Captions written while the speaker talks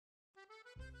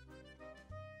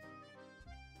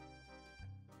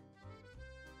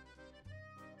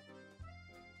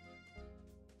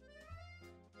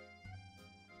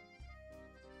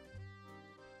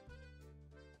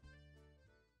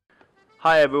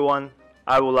Hi everyone,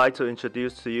 I would like to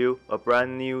introduce to you a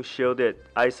brand new shielded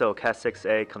ISO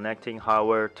Cat6a connecting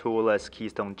hardware Toolless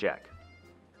Keystone jack.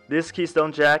 This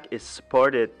Keystone jack is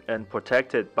supported and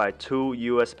protected by two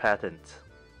US patents.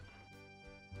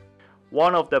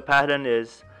 One of the patents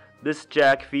is this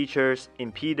jack features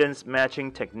impedance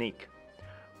matching technique,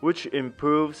 which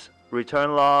improves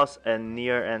return loss and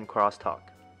near-end crosstalk.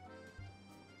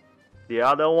 The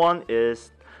other one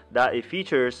is that it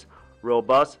features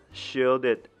robust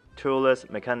shielded toolless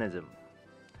mechanism.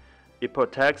 It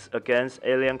protects against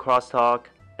alien crosstalk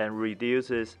and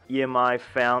reduces EMI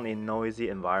found in noisy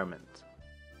environments.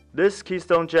 This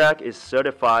Keystone jack is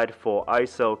certified for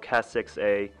ISO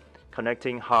Cat6a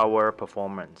connecting hardware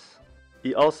performance.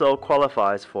 It also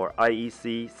qualifies for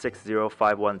IEEE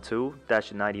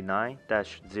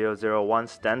 60512-99-001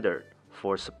 standard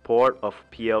for support of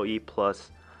PoE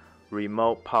plus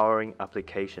remote powering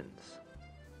applications.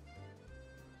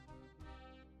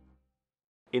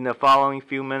 In the following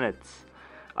few minutes,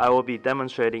 I will be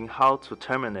demonstrating how to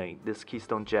terminate this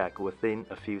Keystone jack within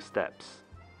a few steps.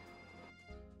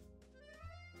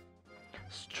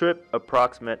 Strip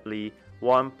approximately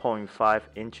 1.5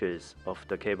 inches of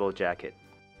the cable jacket.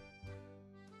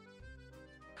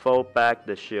 Fold back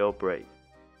the shield braid.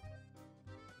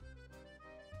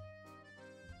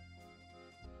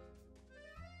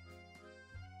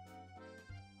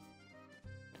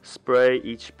 Spray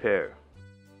each pair.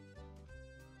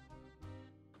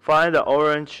 Find the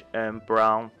orange and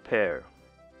brown pair.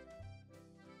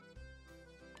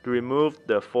 Remove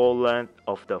the full length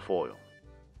of the foil.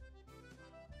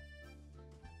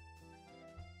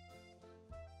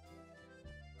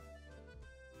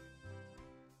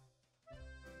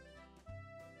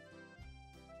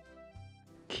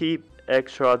 Keep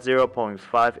extra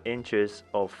 0.5 inches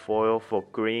of foil for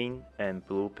green and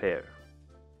blue pair.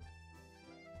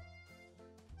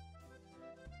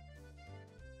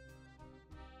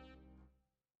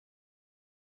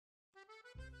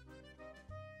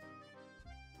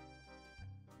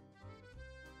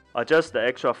 Adjust the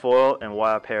extra foil and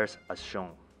wire pairs as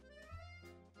shown.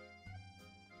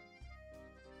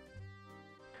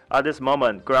 At this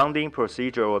moment, grounding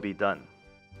procedure will be done.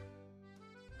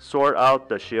 Sort out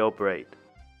the shield braid.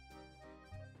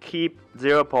 Keep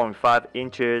 0.5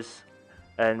 inches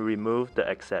and remove the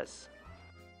excess.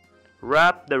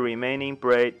 Wrap the remaining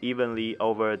braid evenly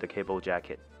over the cable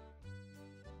jacket.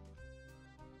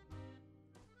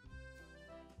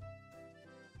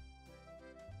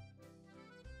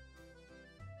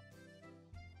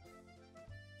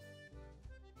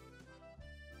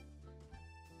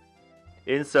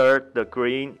 Insert the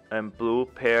green and blue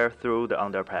pair through the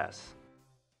underpass.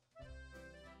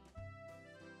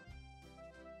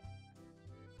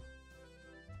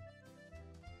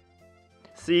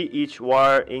 See each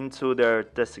wire into their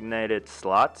designated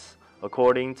slots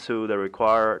according to the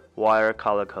required wire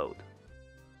color code.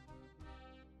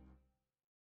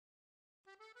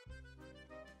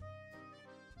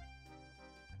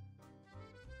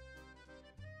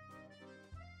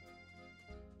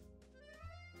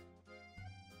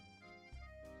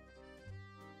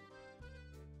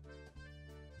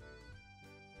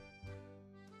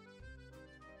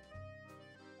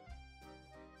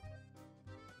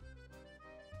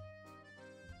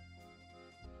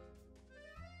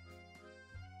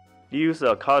 Use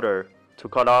a cutter to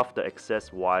cut off the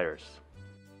excess wires.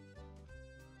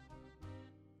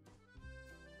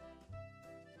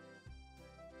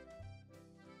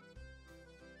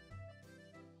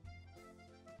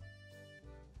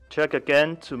 Check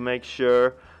again to make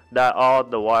sure that all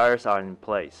the wires are in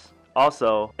place.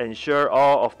 Also, ensure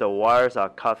all of the wires are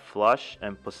cut flush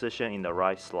and positioned in the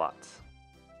right slots.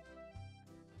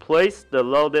 Place the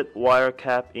loaded wire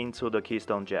cap into the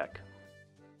Keystone jack.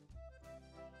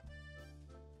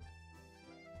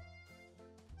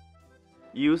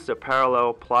 Use the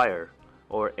parallel plier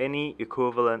or any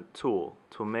equivalent tool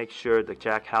to make sure the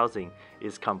jack housing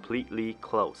is completely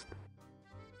closed.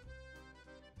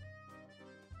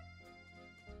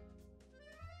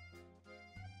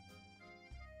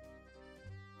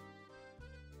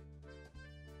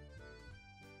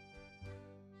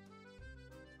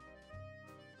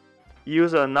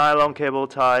 Use a nylon cable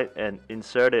tie and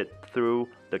insert it through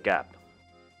the gap.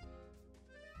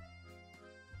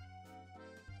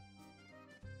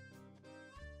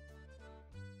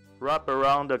 Wrap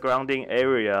around the grounding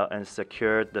area and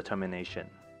secure the termination.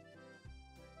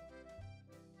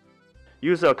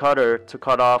 Use a cutter to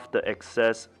cut off the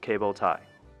excess cable tie.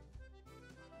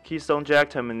 Keystone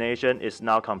jack termination is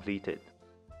now completed.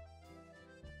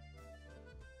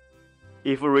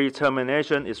 If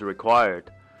re-termination is required,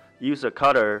 use a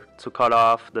cutter to cut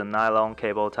off the nylon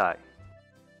cable tie.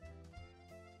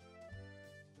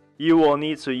 You will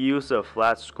need to use a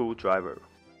flat screwdriver.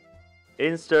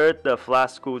 Insert the flat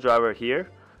screwdriver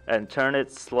here and turn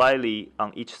it slightly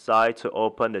on each side to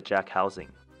open the jack housing.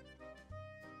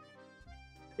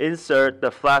 Insert the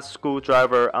flat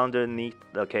screwdriver underneath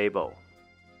the cable.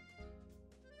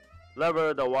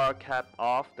 Lever the wire cap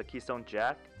off the keystone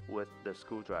jack with the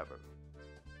screwdriver.